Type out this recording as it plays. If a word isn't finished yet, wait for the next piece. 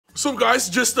So guys,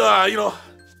 just you know,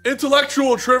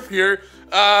 intellectual trip here.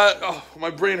 Oh, my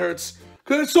brain hurts.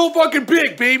 Cause it's so fucking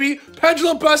big, baby.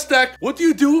 Pendulum best deck. What do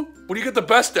you do when you get the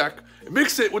best deck?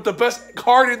 Mix it with the best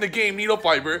card in the game, Needle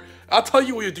Fiber. I'll tell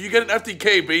you what you do. You get an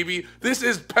FTK, baby. This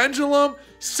is Pendulum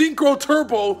Synchro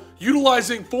Turbo,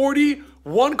 utilizing 40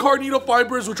 one-card Needle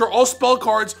Fibers, which are all spell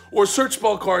cards or search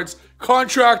spell cards.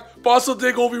 Contract, Fossil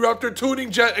Dig, Oviraptor,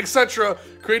 Tuning Jet, etc.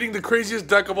 Creating the craziest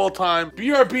deck of all time.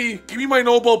 BRB, give me my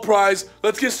Nobel Prize.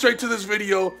 Let's get straight to this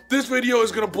video. This video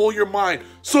is gonna blow your mind.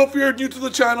 So if you're new to the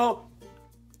channel,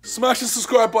 smash the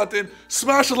subscribe button,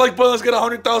 smash the like button, let's get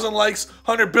 100,000 likes,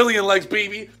 100 billion likes,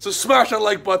 baby. So smash that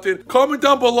like button. Comment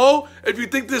down below if you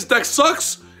think this deck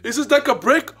sucks. Is this deck a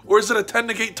brick, or is it a 10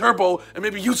 negate turbo, and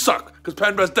maybe you suck, because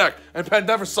Pen best deck, and Pen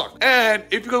never sucked. And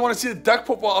if you guys want to see the deck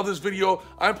profile of this video,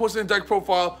 I'm posting a deck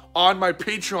profile on my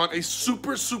Patreon, a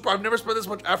super, I've never spent this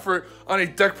much effort on a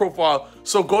deck profile,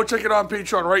 so go check it out on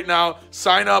Patreon right now,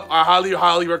 sign up, I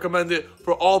highly recommend it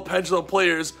for all Pendulum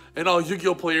players and all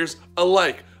Yu-Gi-Oh players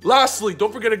alike. Lastly,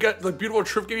 don't forget to get the beautiful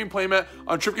Trif Gaming playmat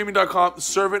on trifgaming.com.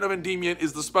 Servant of Endymion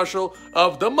is the special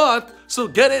of the month, so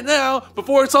get it now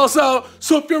before it's all out.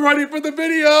 So if you're ready for the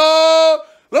video,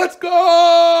 let's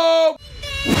go!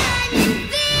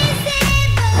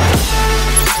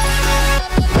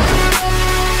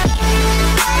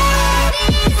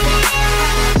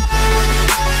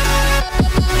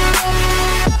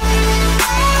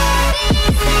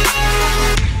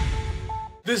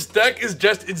 This deck is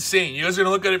just insane. You guys are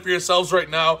gonna look at it for yourselves right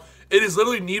now. It is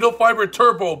literally Needle Fiber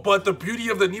Turbo, but the beauty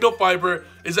of the Needle Fiber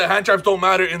is that hand traps don't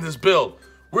matter in this build.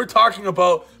 We're talking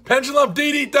about Pendulum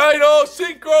D DINO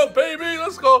Synchro, baby.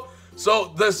 Let's go.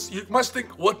 So this, you must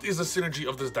think, what is the synergy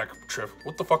of this deck, Trif?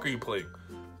 What the fuck are you playing?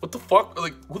 What the fuck?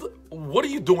 Like, what are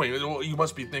you doing? You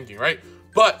must be thinking, right?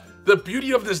 But the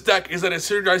beauty of this deck is that it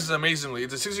synergizes amazingly.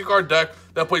 It's a 60-card deck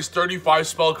that plays 35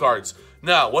 spell cards.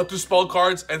 Now, what do spell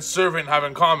cards and Servant have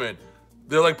in common?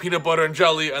 They're like peanut butter and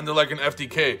jelly, and they're like an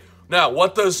FTK. Now,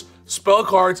 what does spell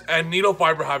cards and Needle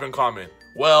Fiber have in common?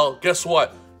 Well, guess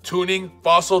what? Tuning,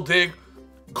 Fossil Dig,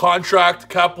 Contract,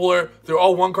 Kepler, they're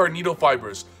all one-card Needle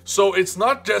Fibers. So it's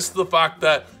not just the fact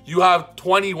that you have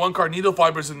 20 one-card Needle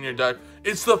Fibers in your deck.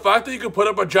 It's the fact that you can put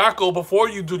up a Jackal before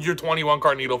you do your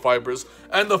 21-card Needle Fibers.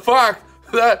 And the fact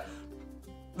that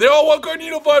they're all one-card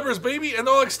Needle Fibers, baby, and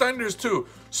they're all extenders too.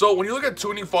 So when you look at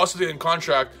Tuning, Fossil Dig, and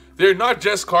Contract, they're not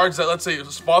just cards that, let's say,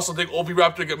 Fossil Dig,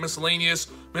 Oviraptor, get Miscellaneous,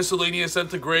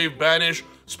 Sent to Grave, Banish,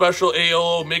 Special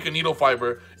AOO, make a Needle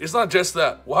Fiber. It's not just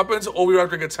that. What happens if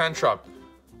Oviraptor gets hand trapped?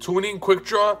 Tuning, Quick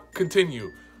Draw,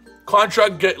 continue.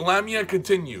 Contract, get Lamia,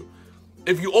 continue.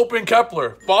 If you open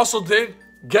Kepler, Fossil Dig,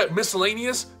 get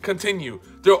Miscellaneous, continue.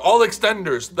 They're all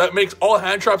extenders. That makes all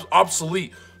hand traps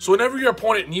obsolete. So whenever your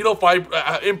opponent Needle Fiber,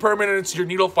 impermanence your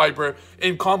Needle Fiber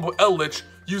in combo Eldritch,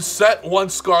 you set one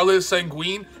Scarlet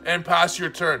Sanguine and pass your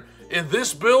turn. In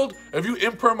this build, if you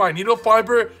imper my Needle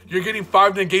Fiber, you're getting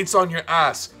 5 negates on your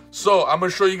ass. So I'm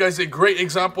gonna show you guys a great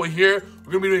example here.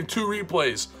 We're gonna be doing 2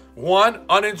 replays. 1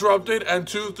 uninterrupted and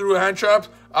 2 through a hand trap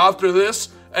after this,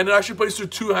 and it actually plays through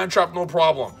 2 hand trap, no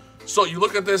problem. So you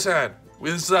look at this hand.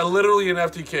 This is literally an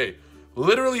FTK.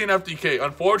 Literally an FTK.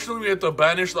 Unfortunately, we have to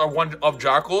banish our one of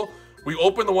Jackal. We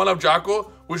open the one of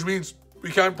Jackal, which means we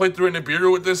can't play through a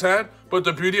Nibiru with this hand. But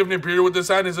the beauty of Nibiru with this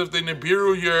hand is if they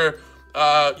Nibiru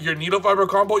your Needle Fiber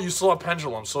combo, you still have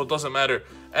Pendulum, so it doesn't matter.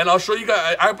 And I'll show you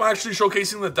guys, I'm actually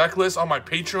showcasing the deck list on my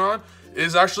Patreon. It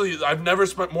is actually, I've never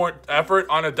spent more effort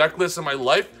on a deck list in my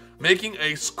life. Making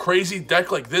a crazy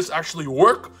deck like this actually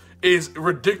work is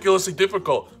ridiculously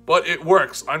difficult, but it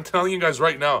works. I'm telling you guys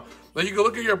right now. Like, you can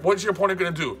look at what's your opponent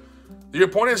gonna do? Your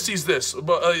opponent sees this,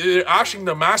 but they're ashing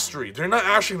the Mastery. They're not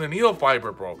ashing the Needle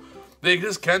Fiber, bro. They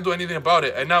just can't do anything about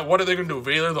it. And now, what are they gonna do?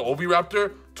 Veiler the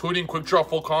Oviraptor, Tuning, Quick Draw,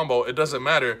 full combo. It doesn't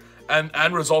matter.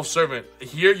 And resolve Servant.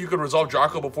 Here, you can resolve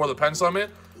Jackal before the Pen Summon,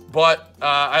 but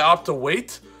I opt to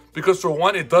wait because for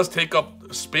 1, it does take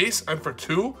up space, and for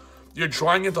 2, you're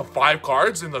drawing into 5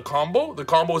 cards in the combo. The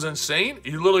combo is insane.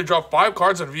 You literally draw 5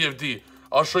 cards in VFD.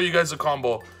 I'll show you guys the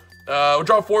combo. We'll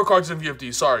draw 4 cards in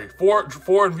VFD, sorry. 4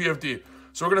 in VFD.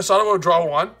 So we're gonna start off with draw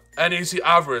 1, and you see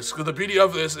Avarice. Because the beauty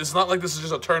of this, it's not like this is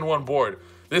just a turn 1 board.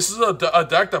 This is a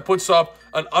deck that puts up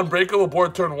an unbreakable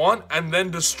board turn 1, and then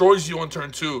destroys you on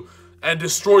turn 2, and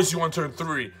destroys you on turn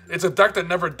 3. It's a deck that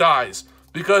never dies.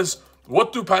 Because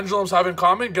what do Pendulums have in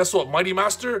common? Guess what? Mighty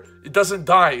Master, it doesn't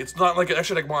die. It's not like an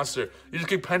extra deck monster. You just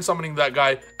keep pen summoning that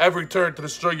guy every turn to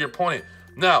destroy your opponent.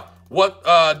 Now, what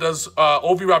does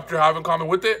Oviraptor have in common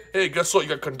with it? Hey, guess what? You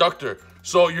got Conductor.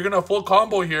 So you're going to full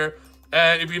combo here.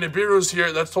 And if your Nibiru's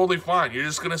here, that's totally fine. You're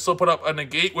just going to still put up a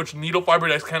negate, which Needle Fiber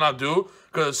decks cannot do.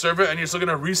 because it's Servant, and you're still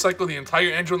going to recycle the entire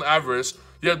engine with Avarice.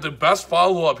 You have the best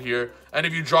follow-up here, and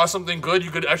if you draw something good,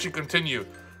 you could actually continue.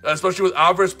 Especially with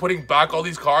Avarice putting back all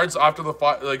these cards after the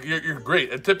fight, like you're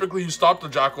great. And typically you stop the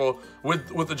Jackal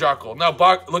with the Jackal. Now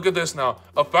look at this now.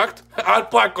 Effect,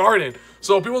 add Black Garden.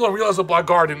 So people don't realize what Black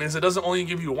Garden is. It doesn't only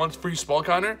give you one free spell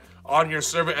counter on your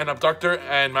Servant and Abductor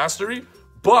and Mastery,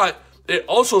 but it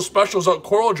also specials out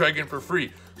Coral Dragon for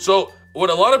free. So what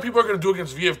a lot of people are gonna do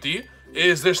against VFD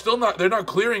is they're not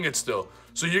clearing it still.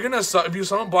 So you're gonna, if you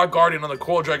summon Black Guardian on the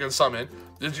Coral Dragon summon,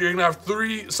 you're gonna have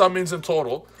 3 summons in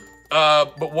total.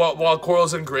 But while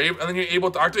Coral's engraved, and then you're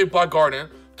able to activate Black Garden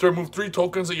to remove 3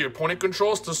 tokens that your opponent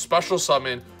controls to special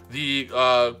summon the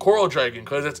Coral Dragon,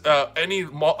 because it's any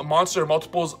monster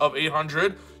multiples of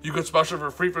 800 you could special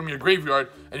for free from your graveyard,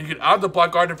 and you can add the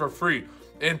Black Garden for free.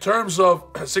 In terms of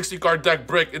 60 card deck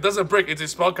brick, it doesn't brick, it's a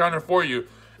spell counter for you,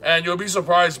 and you'll be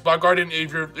surprised. Black Garden,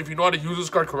 if you know how to use this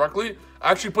card correctly,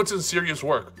 actually puts in serious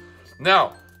work.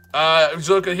 Now, if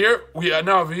you look at here, we have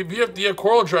the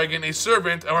Coral Dragon, a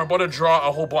Servant, and we're about to draw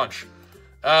a whole bunch.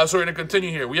 So we're going to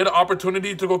continue here. We had an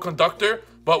opportunity to go Conductor,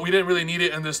 but we didn't really need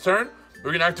it in this turn.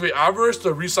 We're going to activate Avarice to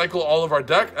recycle all of our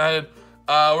deck, and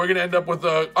we're going to end up with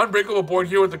an unbreakable board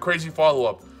here with the crazy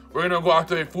follow-up. We're going to go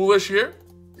activate Foolish here.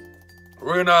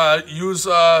 We're going to use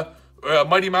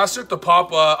Mighty Master to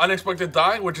pop Unexpected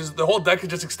Die, which is the whole deck is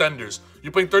just extenders.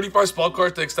 You're playing 35 spell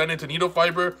cards to extend into Needle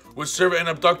Fiber with Servant and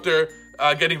Abductor,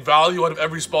 getting value out of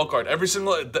every spell card. Every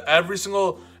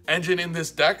single engine in this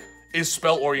deck is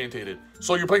spell orientated.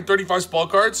 So you're playing 35 spell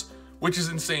cards, which is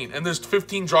insane. And there's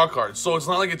 15 draw cards. So it's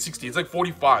not like it's 60, it's like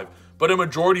 45. But a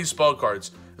majority spell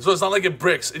cards. So it's not like it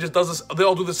bricks. It just does this, they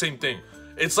all do the same thing.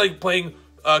 It's like playing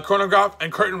Chronograph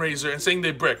and Curtain Raiser and saying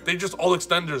they brick. They just all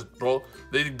extenders, bro.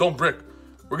 They don't brick.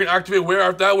 We're gonna activate Wear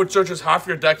Out That, which searches half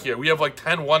your deck here. We have like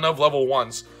 10 1-of level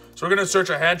 1s. So we're gonna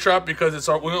search a hand trap because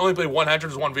we only play 1 hand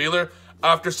trap, 1 Veiler.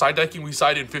 After side decking, we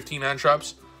side in 15 hand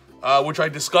traps, which I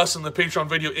discussed in the Patreon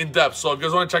video in depth. So if you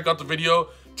guys want to check out the video,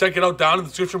 check it out down in the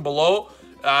description below.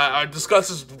 I discussed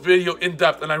this video in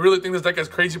depth, and I really think this deck has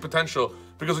crazy potential.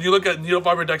 Because when you look at Needle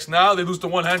Fiber decks now, they lose to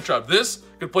 1 hand trap. This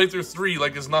could play through 3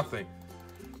 like it's nothing.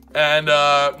 And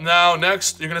now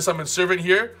next, you're gonna summon Servant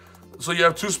here. So you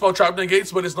have 2 spell trap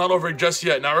negates, but it's not over just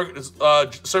yet. Now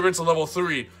Servant's a level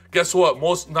 3. Guess what?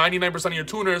 99% of your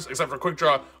tuners, except for Quick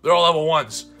Draw, they're all level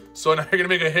 1s. So now you're gonna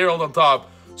make a Herald on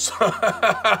top. So,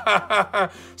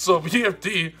 so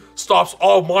BFD stops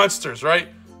all monsters, right?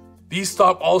 These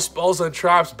stop all spells and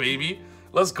traps, baby.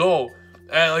 Let's go.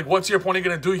 And like, what's your opponent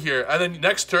gonna do here? And then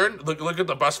next turn, look at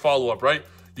the best follow-up, right?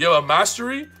 You have a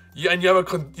Mastery, and you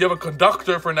have a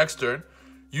Conductor for next turn.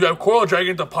 You have Coral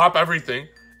Dragon to pop everything,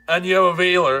 and you have a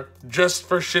Veiler just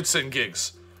for shits and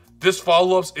gigs. This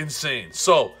follow-up's insane.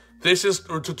 So this is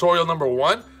tutorial number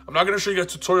 1. I'm not gonna show you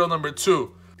guys tutorial number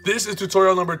 2. This is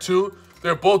tutorial number 2.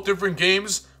 They're both different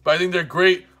games, but I think they're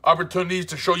great opportunities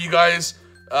to show you guys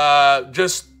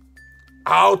just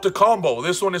how to combo.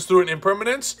 This one is through an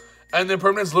Impermanence, and the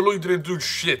Impermanence literally didn't do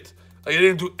shit. Like, it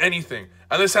didn't do anything.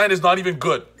 And this hand is not even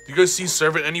good. Do you guys see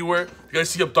Servant anywhere? Do you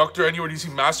guys see Abductor anywhere? Do you see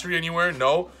Mastery anywhere?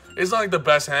 No. It's not like the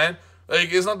best hand.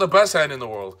 Like, it's not the best hand in the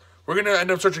world. We're going to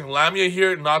end up searching Lamia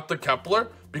here, not the Kepler,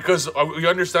 because we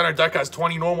understand our deck has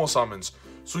 20 normal summons.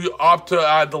 So you opt to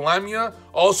add the Lamia,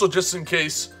 also just in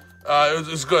case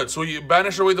it's good. So you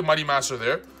banish away the Mighty Master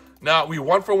there. Now we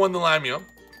 1-for-1 the Lamia,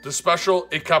 the special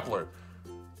a Kepler.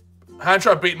 Hand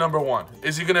trap bait number 1.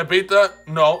 Is he gonna bait that?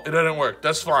 No, it didn't work.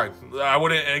 That's fine. I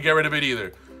wouldn't get rid of it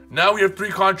either. Now we have 3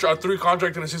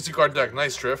 contract in a 60 card deck.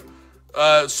 Nice, Trif.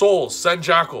 Souls, send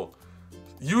Jackal.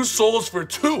 Use Souls for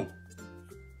 2.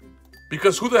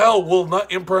 Because who the hell will not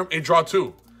imperm a draw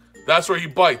 2? That's where he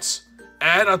bites.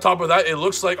 And on top of that, it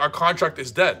looks like our contract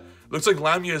is dead. Looks like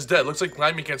Lamia is dead. Looks like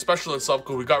Lamia can't special itself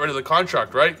because we got rid of the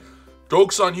contract, right?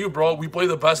 Joke's on you, bro. We play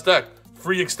the best deck.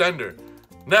 Free extender.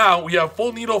 Now, we have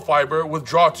full Needle Fiber with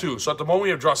draw 2. So at the moment, we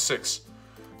have draw 6.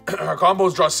 Our combo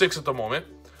is draw 6 at the moment.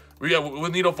 We have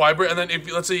with Needle Fiber. And then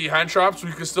if, let's say, hand traps,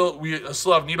 we still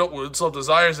have Needle, we still have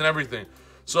Desires and everything.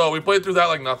 So we played through that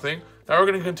like nothing. Now we're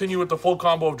going to continue with the full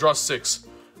combo of draw 6.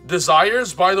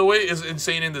 Desires, by the way, is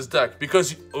insane in this deck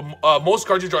because most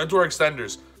cards you draw into are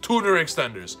extenders, tuner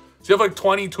extenders. So you have like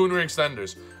 20 tuner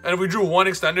extenders. And if we drew 1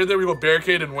 extender there, we go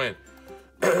Barricade and win.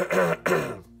 And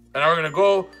now we're going to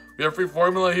go. We have free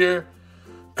formula here.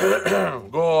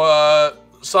 Go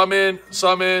summon,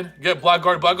 get Black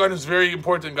Guard. Black Guard is very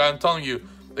important, guys. I'm telling you.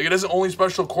 Like, it doesn't only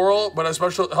special Coral, but a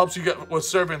special helps you get with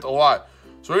Servant a lot.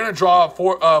 So we're going to draw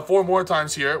 4 more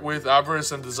times here with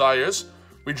Avarice and Desires.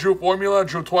 We drew formula,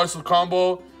 drew twice with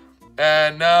combo,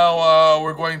 and now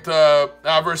we're going to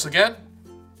Avarice again.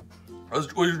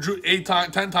 We drew 10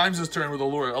 times this turn with a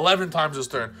lure, 11 times this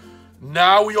turn.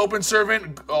 Now we open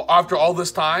Servant after all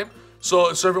this time,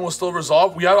 so Servant was still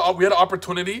resolved. We had an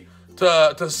opportunity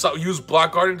to use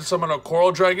Black Garden to summon a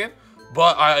Coral Dragon,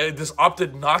 but I just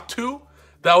opted not to.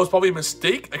 That was probably a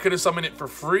mistake. I could have summoned it for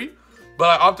free, but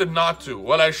I opted not to.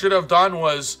 What I should have done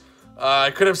was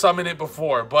I could have summoned it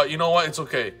before, but you know what? It's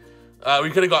okay. We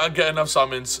could have get enough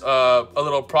summons a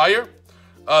little prior.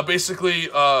 Basically,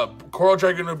 Coral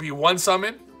Dragon would be 1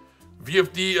 summon.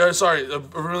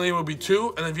 Vermilion would be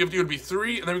 2, and then VFD would be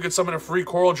 3, and then we could summon a free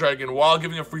Coral Dragon while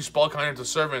giving a free spell counter to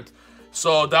Servant.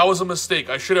 So that was a mistake.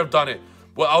 I should have done it.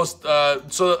 Well,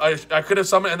 I could have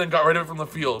summoned and then got rid of it from the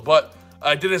field, but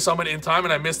I didn't summon it in time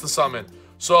and I missed the summon.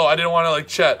 So I didn't want to like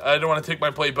chat. I didn't want to take my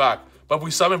play back. But if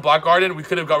we summon Black Garden, we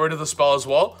could have got rid of the spell as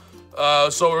well.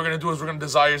 So what we're gonna do is we're gonna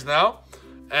Desires now,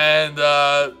 and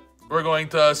we're going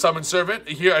to summon Servant.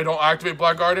 Here I don't activate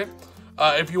Black Garden.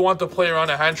 If you want to play around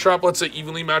a hand trap, let's say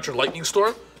Evenly Match or Lightning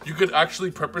Storm, you could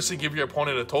actually purposely give your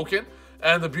opponent a token.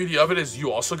 And the beauty of it is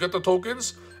you also get the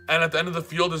tokens. And at the end of the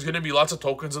field, there's going to be lots of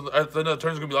tokens. At the end of the turn,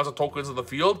 there's going to be lots of tokens in the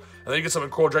field. And then you get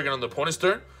summon Coral Dragon on the opponent's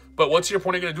turn. But what's your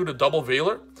opponent going to do to double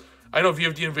Veiler? I know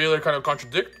VFD and Veiler kind of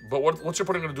contradict, but what's your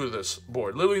opponent going to do to this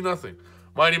board? Literally nothing.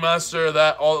 Mighty Master,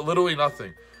 literally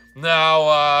nothing.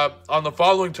 Now, on the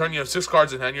following turn, you have 6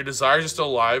 cards in hand. Your Desires are still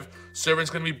alive. Servant's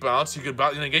going to be bounced. You could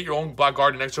get your own Black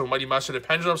Garden next to a Mighty Master to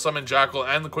Pendulum, summon Jackal,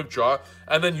 and the Quick Draw.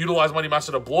 And then utilize Mighty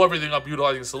Master to blow everything up,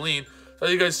 utilizing Celine. So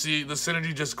you guys see, the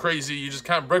synergy just crazy. You just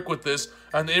can't brick with this.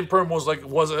 And the Imperm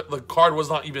the card was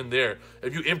not even there.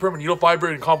 If you Imperm and Needle Fiber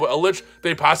and combo Eldritch,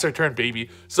 they pass their turn,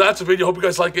 baby. So that's the video. Hope you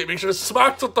guys like it. Make sure to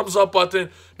smack the thumbs up button.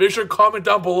 Make sure to comment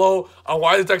down below on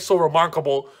why this deck's so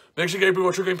remarkable. Make sure you get people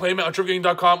Trif Playmat on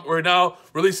TrifGaming.com. We're now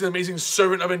releasing amazing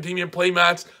Servant of Endymion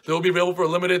playmats. They will be available for a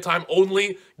limited time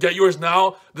only. Get yours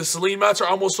now. The Celine mats are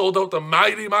almost sold out. The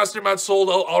Mighty Master mats sold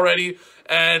out already.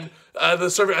 And the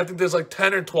Servant, I think there's like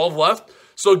 10 or 12 left.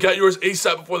 So get yours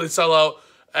ASAP before they sell out.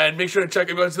 And make sure to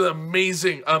check out the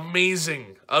amazing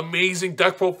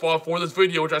deck profile for this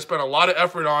video, which I spent a lot of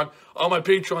effort on my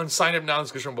Patreon. Sign up now in the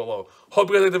description below. Hope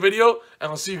you guys like the video, and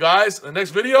I'll see you guys in the next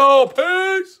video.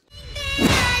 Peace!